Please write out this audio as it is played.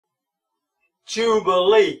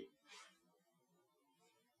Jubilee.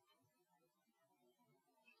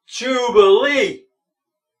 Jubilee.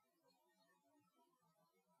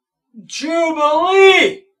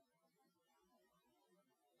 Jubilee.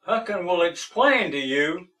 Huckin will explain to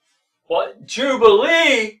you what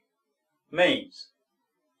Jubilee means.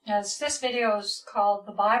 Yes, this video is called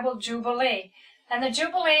The Bible Jubilee. And the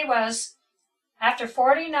Jubilee was after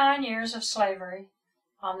 49 years of slavery.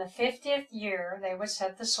 On the 50th year, they would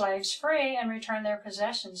set the slaves free and return their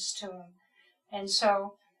possessions to them. And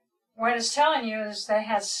so what it's telling you is they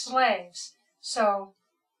had slaves. So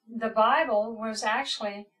the Bible was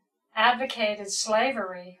actually advocated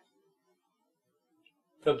slavery.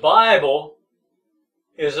 The Bible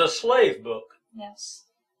is a slave book. Yes.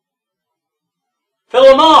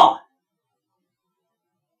 Philemon.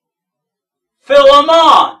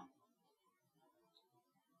 Philemon.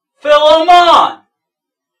 Philemon.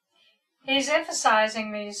 He's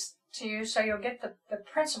emphasizing these to you so you'll get the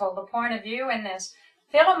principle, the point of view in this.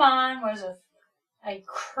 Philemon was a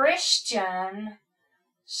Christian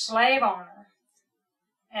slave owner.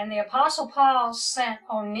 And the Apostle Paul sent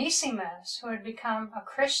Onesimus, who had become a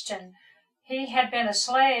Christian. He had been a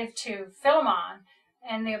slave to Philemon.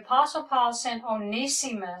 And the Apostle Paul sent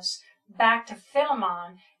Onesimus back to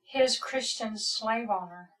Philemon, his Christian slave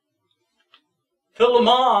owner.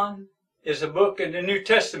 Philemon is a book in the New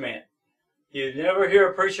Testament. You never hear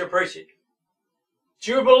a preacher preach it.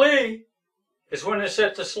 Jubilee is when they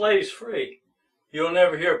set the slaves free. You'll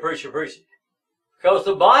never hear a preacher preach it. Because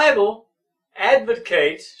the Bible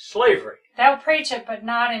advocates slavery. They'll preach it, but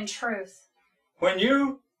not in truth. When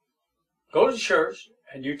you go to church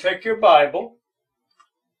and you take your Bible,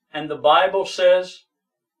 and the Bible says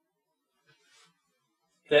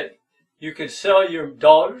that you can sell your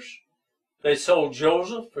daughters. They sold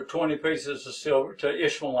Joseph for 20 pieces of silver to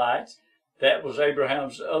Ishmaelites. That was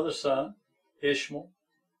Abraham's other son, Ishmael.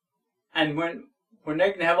 And when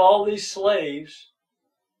they can have all these slaves,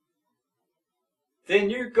 then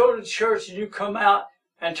you go to church and you come out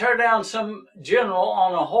and tear down some general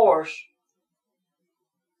on a horse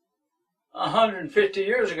 150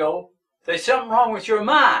 years ago. There's something wrong with your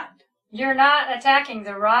mind. You're not attacking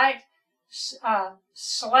the right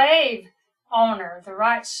slave owner, the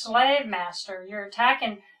right slave master. You're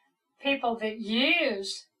attacking people that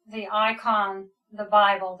use the icon, the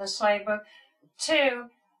Bible, the slave book, to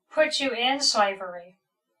put you in slavery.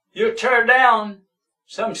 You tear down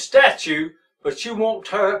some statue, but you won't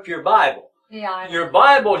tear up your Bible. Your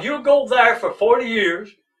Bible, you'll go there for 40 years.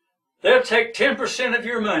 They'll take 10% of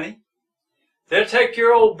your money. They'll take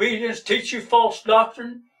your obedience, teach you false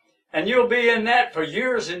doctrine, and you'll be in that for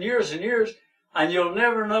years and years and years, and you'll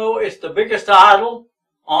never know it's the biggest idol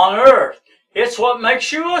on earth. It's what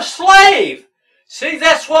makes you a slave. See,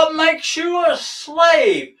 that's what makes you a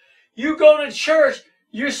slave. You go to church,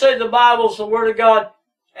 you say the Bible's the Word of God,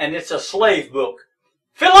 and it's a slave book.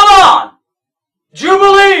 Philemon!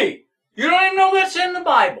 Jubilee! You don't even know that's in the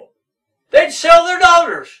Bible. They'd sell their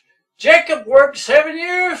daughters. Jacob worked 7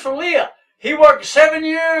 years for Leah. He worked 7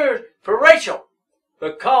 years for Rachel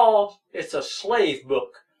because it's a slave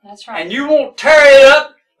book. That's right. And you won't tear it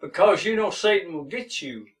up because you know Satan will get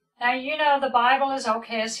you. Now, you know the Bible is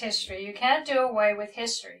okay as history. You can't do away with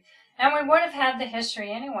history. And we would have had the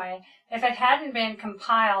history anyway if it hadn't been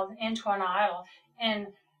compiled into an idol.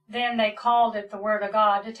 And then they called it the Word of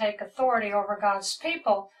God to take authority over God's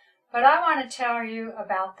people. But I want to tell you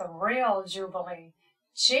about the real Jubilee.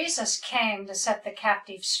 Jesus came to set the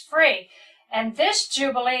captives free. And this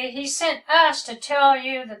Jubilee, He sent us to tell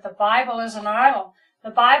you that the Bible is an idol.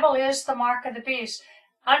 The Bible is the mark of the beast.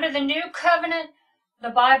 Under the new covenant, the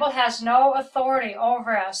Bible has no authority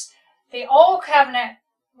over us. The old covenant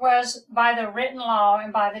was by the written law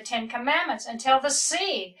and by the 10 Commandments until the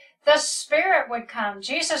seed, the Spirit would come.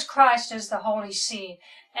 Jesus Christ is the Holy Seed.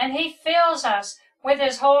 And He fills us with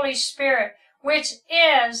His Holy Spirit, which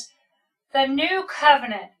is the new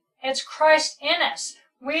covenant. It's Christ in us.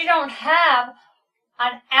 We don't have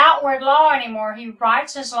an outward law anymore. He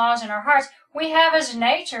writes His laws in our hearts. We have His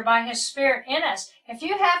nature by His Spirit in us. If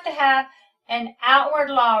you have to have an outward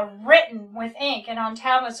law written with ink and on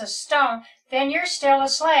tablets of stone, then you're still a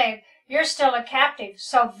slave. You're still a captive.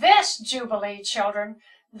 So this Jubilee, children,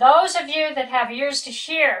 those of you that have ears to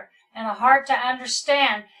hear and a heart to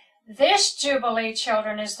understand, this Jubilee,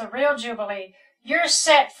 children, is the real Jubilee. You're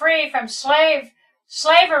set free from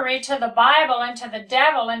slavery to the Bible and to the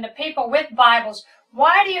devil and to people with Bibles.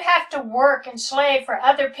 Why do you have to work and slave for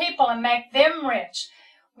other people and make them rich?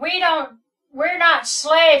 We're not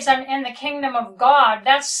slaves in the kingdom of God.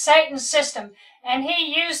 That's Satan's system. And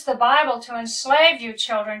he used the Bible to enslave you,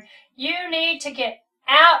 children. You need to get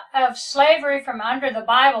out of slavery from under the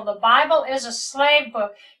Bible. The Bible is a slave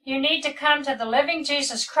book. You need to come to the living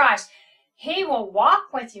Jesus Christ. He will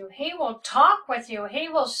walk with you. He will talk with you. He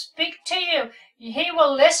will speak to you. He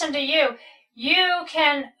will listen to you. You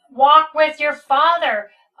can walk with your Father,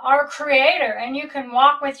 our Creator, and you can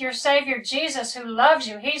walk with your Savior Jesus, who loves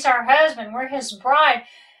you. He's our husband. We're His bride.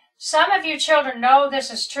 Some of you children know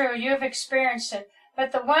this is true. You've experienced it.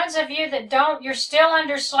 But the ones of you that don't, you're still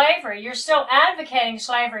under slavery. You're still advocating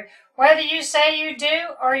slavery. Whether you say you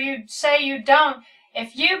do or you say you don't,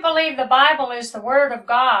 if you believe the Bible is the Word of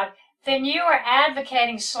God, then you are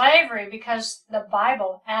advocating slavery because the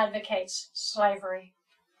Bible advocates slavery.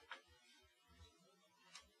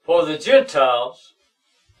 For the Gentiles,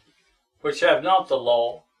 which have not the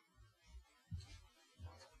law,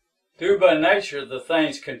 do by nature the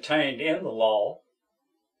things contained in the law,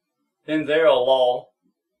 then they're a law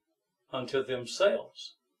unto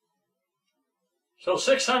themselves. So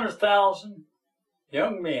 600,000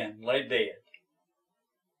 young men lay dead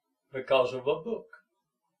because of a book.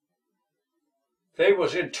 They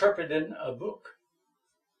was interpreting a book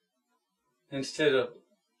instead of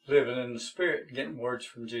living in the Spirit and getting words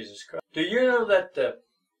from Jesus Christ. Do you know that the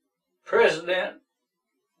President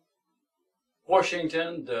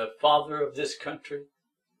Washington, the father of this country,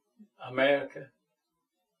 America,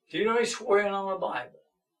 do you know he swore in on the Bible?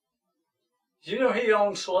 Do you know he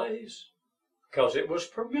owned slaves? Because it was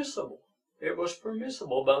permissible. It was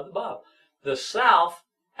permissible by the Bible. The South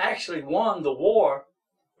actually won the war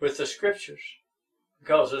with the Scriptures.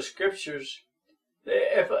 Because the Scriptures,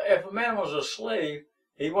 if a man was a slave,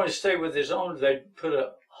 he wanted to stay with his owner, they'd put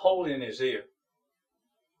a hole in his ear.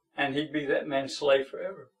 And he'd be that man's slave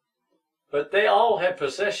forever. But they all had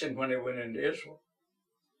possession when they went into Israel.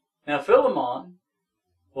 Now Philemon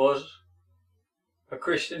was a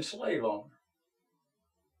Christian slave owner.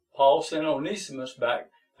 Paul sent Onesimus back.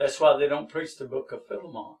 That's why they don't preach the book of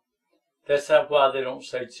Philemon. That's why they don't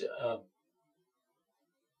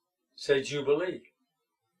say Jubilee.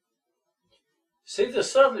 See, the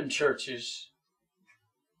southern churches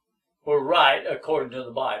were right according to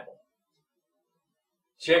the Bible.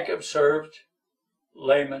 Jacob served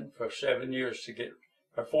Laban for 14 years to get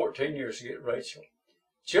Rachel.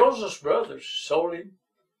 Joseph's brothers sold him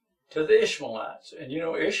to the Ishmaelites. And you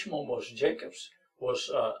know, Ishmael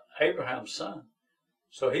was Abraham's son.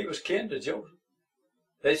 So he was kin to Joseph.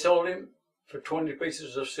 They sold him for 20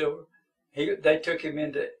 pieces of silver. They took him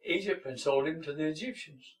into Egypt and sold him to the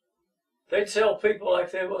Egyptians. They'd sell people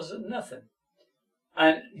like there wasn't nothing.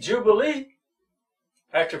 And Jubilee,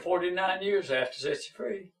 after 49 years, after set you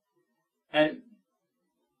free. And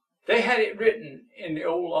they had it written in the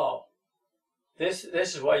old law. This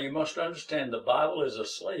is why you must understand the Bible is a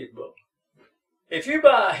slave book. If you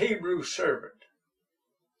buy a Hebrew servant,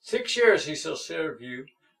 6 years he shall serve you,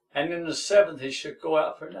 and in the 7th he should go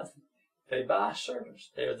out for nothing. They buy servants.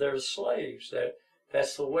 They're slaves.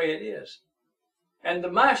 That's the way it is. And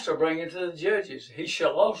the master bring him to the judges. He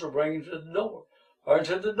shall also bring him to the door, or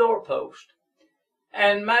into the doorpost.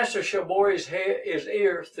 And master shall bore his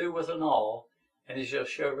ear through with an awl, and he shall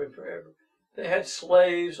serve him forever. They had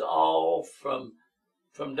slaves all from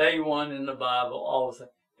day one in the Bible, all the time.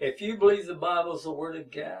 If you believe the Bible is the Word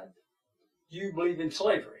of God, you believe in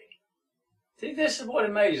slavery. See, this is what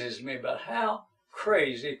amazes me about how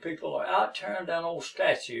crazy people are out tearing down old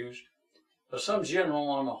statues of some general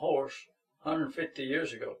on a horse 150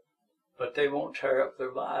 years ago, but they won't tear up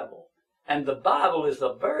their Bible. And the Bible is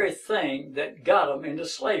the very thing that got them into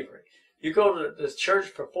slavery. You go to the church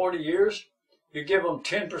for 40 years, you give them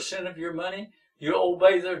 10% of your money, you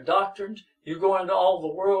obey their doctrines, you go into all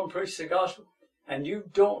the world and preach the gospel, and you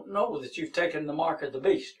don't know that you've taken the mark of the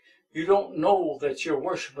beast. You don't know that you're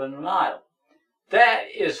worshiping an idol. That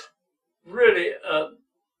is really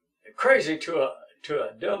crazy to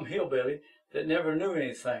a dumb hillbilly that never knew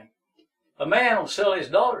anything. A man will sell his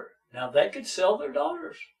daughter. Now they could sell their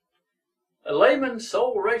daughters. Laban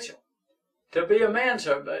sold Rachel to be a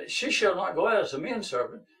manservant, but she shall not go out as a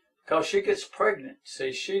manservant because she gets pregnant.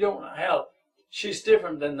 See, she's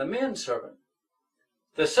different than the manservant.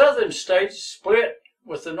 The southern states split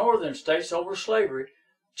with the northern states over slavery.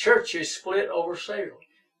 Churches split over slavery.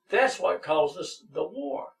 That's what causes the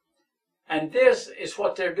war. And this is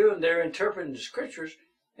what they're doing. They're interpreting the Scriptures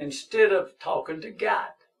instead of talking to God.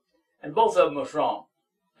 And both of them was wrong.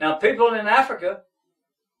 Now, people in Africa,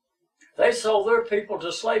 they sold their people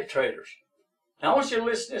to slave traders. Now, I want you to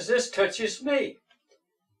listen as this touches me.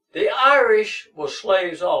 The Irish were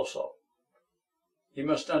slaves also. You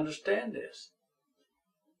must understand this.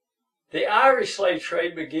 The Irish slave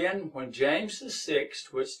trade began when James VI,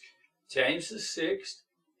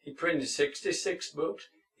 He printed 66 books.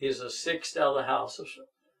 He is the sixth out of the house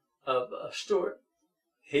of Stuart.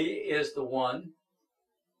 He is the one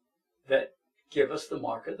that give us the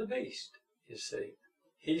mark of the beast, you see.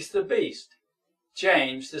 He's the beast.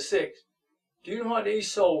 James the sixth. Do you know what he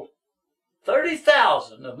sold?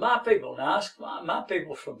 30,000 of my people. Now, my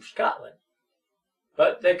people from Scotland.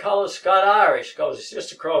 But they call us Scot-Irish because it's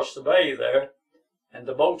just across the bay there. And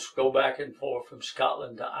the boats go back and forth from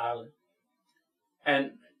Scotland to Ireland.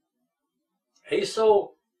 And he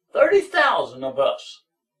sold 30,000 of us,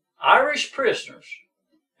 Irish prisoners,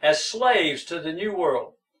 as slaves to the New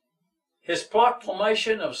World. His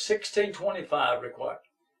proclamation of 1625 required.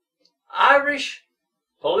 Irish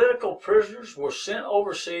political prisoners were sent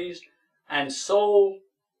overseas and sold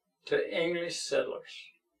to English settlers.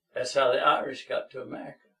 That's how the Irish got to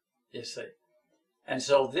America, you see. And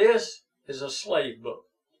so this is a slave book.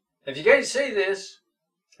 If you can't see this,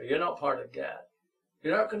 you're not part of God.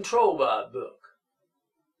 You're not controlled by a book.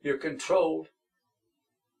 You're controlled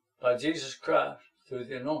by Jesus Christ through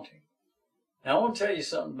the anointing. Now I want to tell you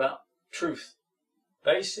something about truth.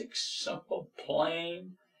 Basic, simple,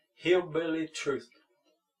 plain, hillbilly truth.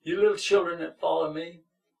 You little children that follow me,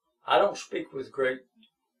 I don't speak with great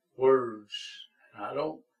words. I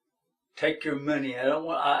don't take your money.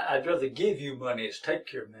 I'd rather give you money as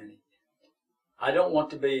take your money. I don't want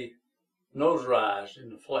to be notarized in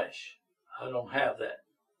the flesh. I don't have that.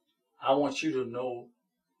 I want you to know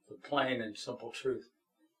the plain and simple truth.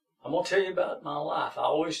 I'm going to tell you about my life. I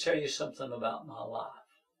always tell you something about my life.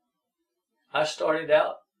 I started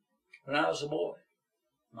out when I was a boy.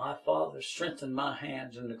 My father strengthened my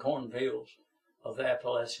hands in the cornfields of the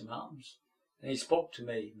Appalachian Mountains. And he spoke to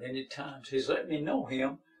me many times. He's let me know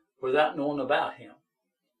him without knowing about him.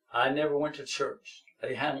 I never went to church.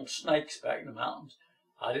 They handled snakes back in the mountains.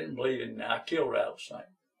 I didn't believe in them. I killed rattlesnakes.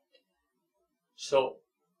 So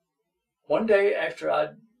one day after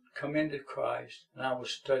I'd come into Christ and I was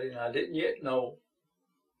studying, I didn't yet know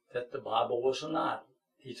that the Bible was an idol.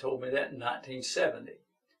 He told me that in 1970.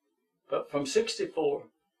 But from 64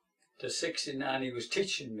 to 69, he was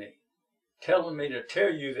teaching me, telling me to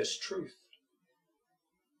tell you this truth.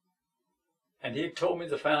 And he told me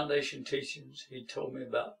the foundation teachings. He told me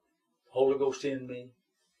about the Holy Ghost in me.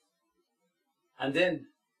 And then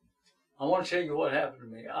I want to tell you what happened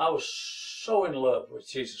to me. I was so in love with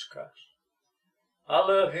Jesus Christ. I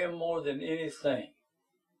love him more than anything.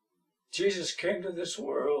 Jesus came to this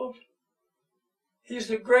world. He's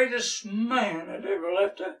the greatest man that ever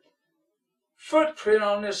left a footprint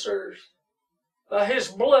on this earth. By his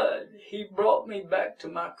blood, he brought me back to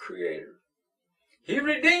my Creator. He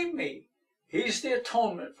redeemed me. He's the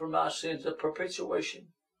atonement for my sins, the perpetuation.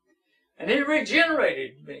 And he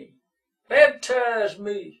regenerated me, baptized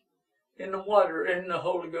me in the water, in the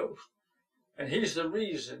Holy Ghost. And he's the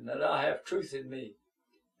reason that I have truth in me.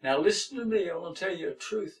 Now listen to me, I want to tell you the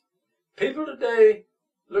truth. People today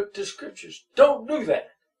look to scriptures. Don't do that.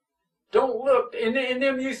 Don't look. In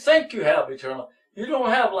them you think you have eternal life. You don't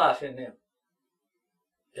have life in them.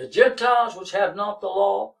 The Gentiles which have not the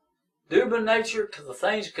law, do by nature the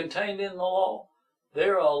things contained in the law, they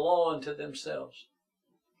are a law unto themselves.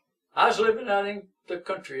 I was living out in the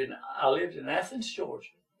country, and I lived in Athens, Georgia.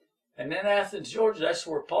 And in Athens, Georgia, that's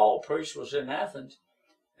where Paul preached, was in Athens.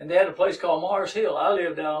 And they had a place called Mars Hill. I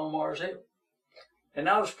lived out on Mars Hill. And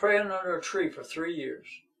I was praying under a tree for 3 years.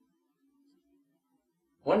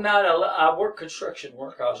 One night I worked construction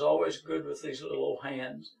work. I was always good with these little old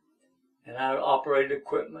hands. And I operated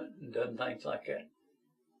equipment and done things like that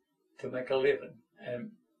to make a living.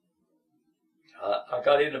 And I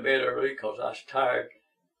got into bed early because I was tired.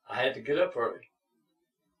 I had to get up early.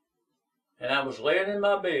 And I was laying in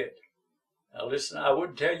my bed. Now listen, I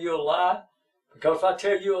wouldn't tell you a lie, because if I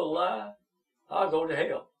tell you a lie, I'll go to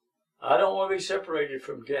hell. I don't want to be separated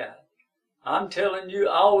from God. I'm telling you,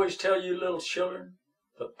 I always tell you little children,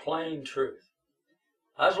 the plain truth.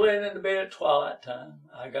 I was laying in the bed at twilight time.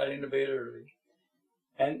 I got into bed early.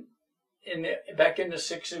 And back in the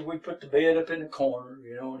 60s, we put the bed up in the corner,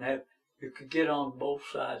 and you could get on both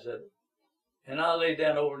sides of it. And I lay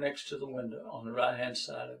down over next to the window on the right-hand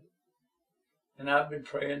side of it. And I've been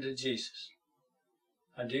praying to Jesus.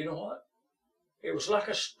 And do you know what? It was like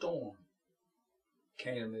a storm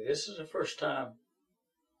came to me. This is the first time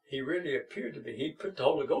he really appeared to me. He put the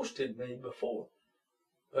Holy Ghost in me before.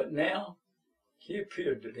 But now, he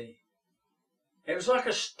appeared to me. It was like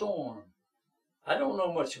a storm. I don't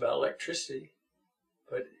know much about electricity,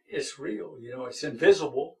 but it's real. It's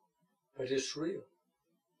invisible, but it's real.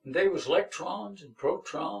 And there was electrons and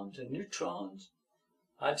protons and neutrons.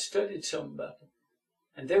 I'd studied some about them.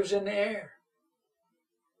 And they was in the air.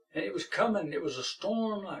 And it was coming. It was a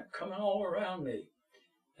storm like coming all around me.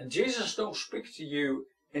 And Jesus don't speak to you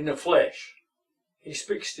in the flesh. He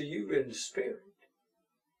speaks to you in the spirit.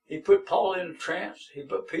 He put Paul in a trance. He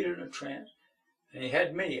put Peter in a trance. And he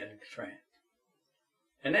had me in a trance.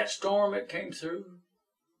 And that storm that came through,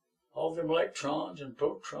 all them electrons and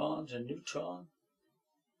protons and neutrons.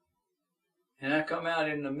 And I come out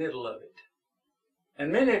in the middle of it.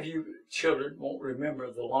 And many of you children won't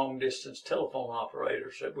remember the long-distance telephone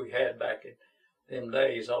operators that we had back in them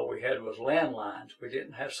days. All we had was landlines. We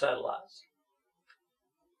didn't have satellites.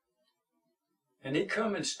 And he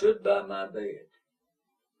come and stood by my bed.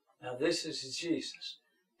 Now this is Jesus.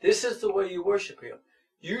 This is the way you worship him.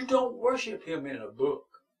 You don't worship him in a book.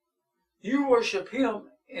 You worship him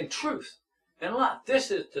in truth and life. This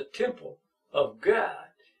is the temple of God.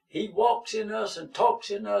 He walks in us and talks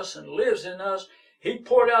in us and lives in us. He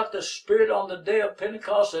poured out the Spirit on the day of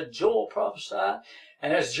Pentecost as Joel prophesied.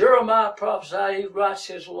 And as Jeremiah prophesied, he writes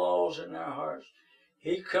his laws in our hearts.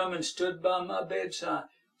 He come and stood by my bedside.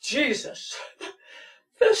 Jesus,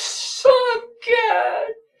 the Son of God,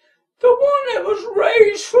 the one that was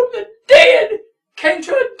raised from the dead, came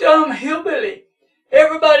to a dumb hillbilly.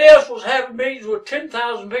 Everybody else was having meetings with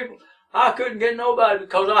 10,000 people. I couldn't get nobody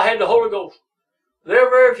because I had the Holy Ghost. There were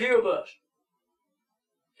very few of us.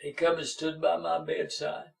 He come and stood by my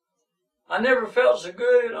bedside. I never felt so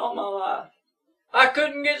good in all my life. I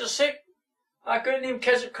couldn't get sick. I couldn't even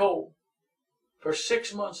catch a cold. For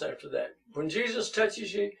 6 months after that, when Jesus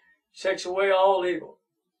touches you, he takes away all evil.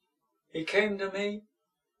 He came to me,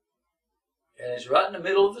 and it's right in the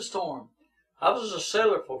middle of the storm. I was a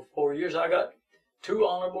sailor for 4 years. I got 2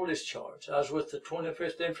 honorable discharges. I was with the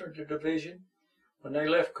 25th Infantry Division when they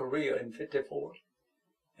left Korea in '54.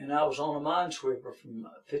 And I was on a minesweeper from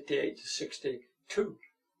 58 to 62.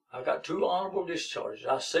 I got 2 honorable discharges.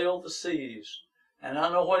 I sailed the seas. And I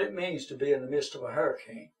know what it means to be in the midst of a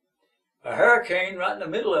hurricane. A hurricane, right in the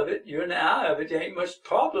middle of it, you're in the eye of it, there ain't much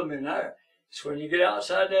problem in there. It's when you get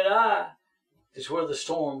outside that eye, it's where the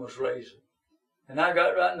storm was raging. And I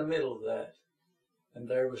got right in the middle of that. And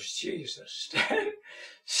there was Jesus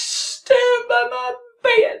standing by my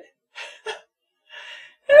bed.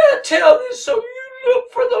 And I tell this so you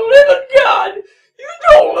look for the living God. You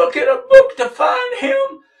don't look at a book to find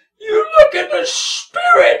him. You look in the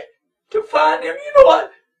Spirit to find him. You know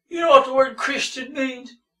what? You know what the word Christian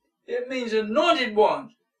means? It means anointed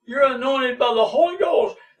ones. You're anointed by the Holy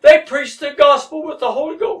Ghost. They preach the gospel with the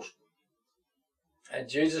Holy Ghost. And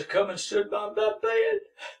Jesus come and stood by my bed.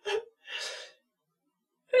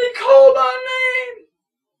 And he called my name.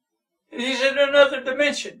 And he's in another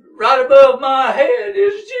dimension. Right above my head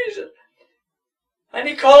is Jesus. And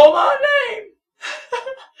he called my name.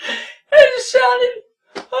 And it sounded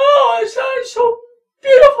so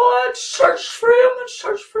beautiful. I'd searched for him and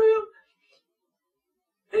searched for him.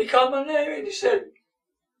 And he called my name and he said,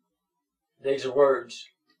 these are words.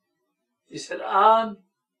 He said, I'm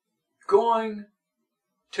going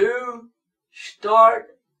to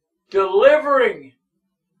start delivering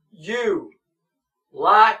you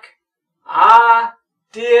like I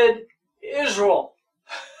did Israel.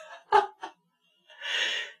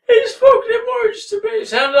 He spoke them words to me. It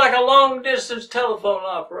sounded like a long-distance telephone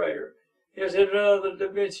operator. He was in another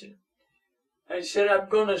dimension. And he said, I'm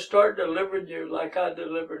going to start delivering you like I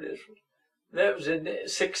delivered Israel. That was in the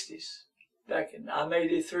 60s. I'm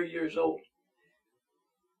 83 years old.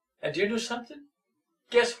 And do you know something?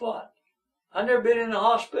 Guess what? I've never been in a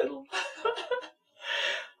hospital.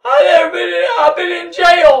 I've been in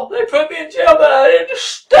jail. They put me in jail, but I didn't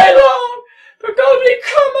stay long because he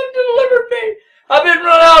come and delivered me. I've been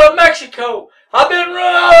run out of Mexico. I've been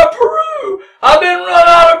run out of Peru. I've been run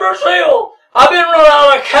out of Brazil. I've been run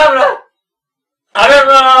out of Canada. I've been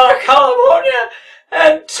run out of California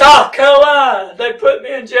and South Carolina. They put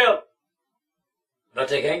me in jail. But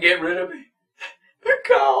they can't get rid of me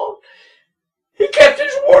because he kept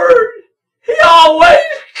his word. He always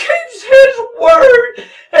keeps his word.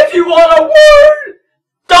 If you want a word,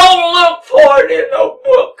 don't look for it in no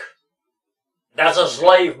book. That's a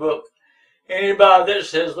slave book. Anybody that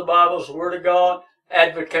says the Bible's the Word of God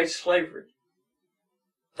advocates slavery.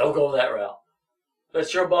 Don't go that route.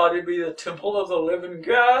 Let your body be the temple of the living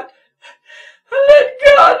God. And let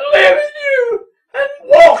God live in you and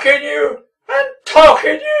walk in you and talk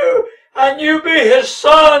in you. And you be his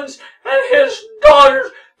sons and his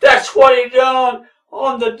daughters. That's what he done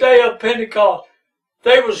on the day of Pentecost.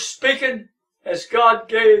 They were speaking as God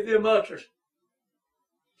gave them utterance.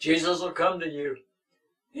 Jesus will come to you.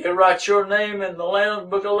 He'll write your name in the Lamb's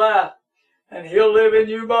Book of Life. And he'll live in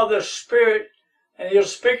you by the Spirit. And he'll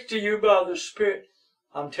speak to you by the Spirit.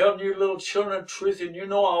 I'm telling you little children the truth, and you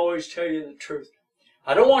know I always tell you the truth.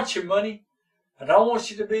 I don't want your money, and I don't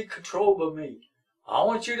want you to be controlled by me. I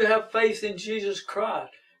want you to have faith in Jesus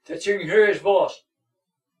Christ, that you can hear His voice.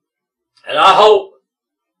 And I hope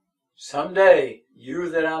someday, you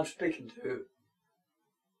that I'm speaking to,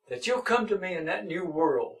 that you'll come to me in that new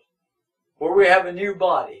world where we have a new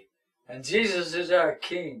body, and Jesus is our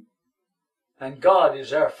King, and God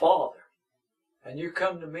is our Father. And you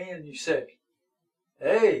come to me and you say,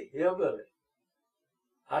 hey, hillbilly,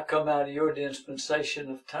 I come out of your dispensation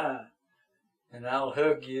of time, and I'll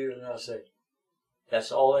hug you and I'll say,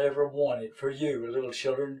 that's all I ever wanted for you, little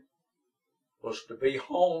children, was to be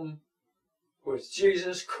home with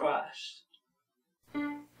Jesus Christ.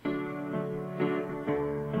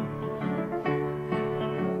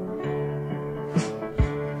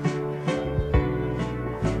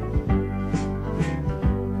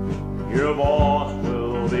 Your voice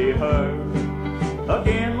will be heard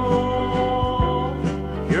again, Lord.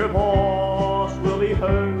 Your voice will be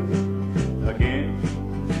heard again.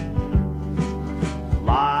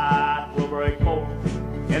 Light will break forth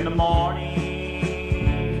in the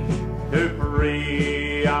morning to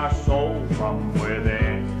free our soul from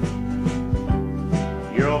within.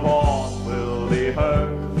 Your voice will be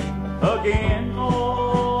heard again,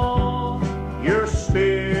 Lord. Your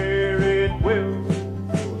Spirit will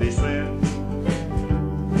descend.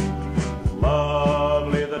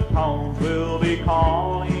 Lovely the tones will be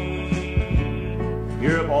calling.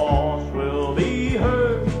 Your voice will be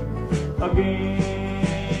heard again.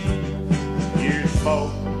 You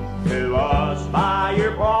spoke to us by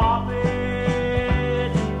your prophet.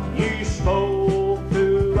 You spoke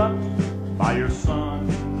to us by your Son.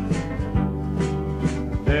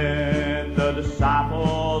 Then the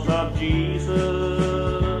disciples of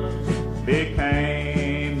Jesus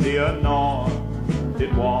became the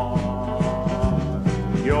anointed one.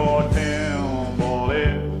 Your temple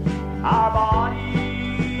is our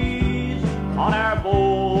bodies, on our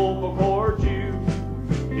vocal cords you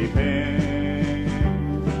depend.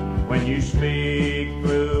 When you speak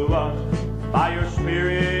through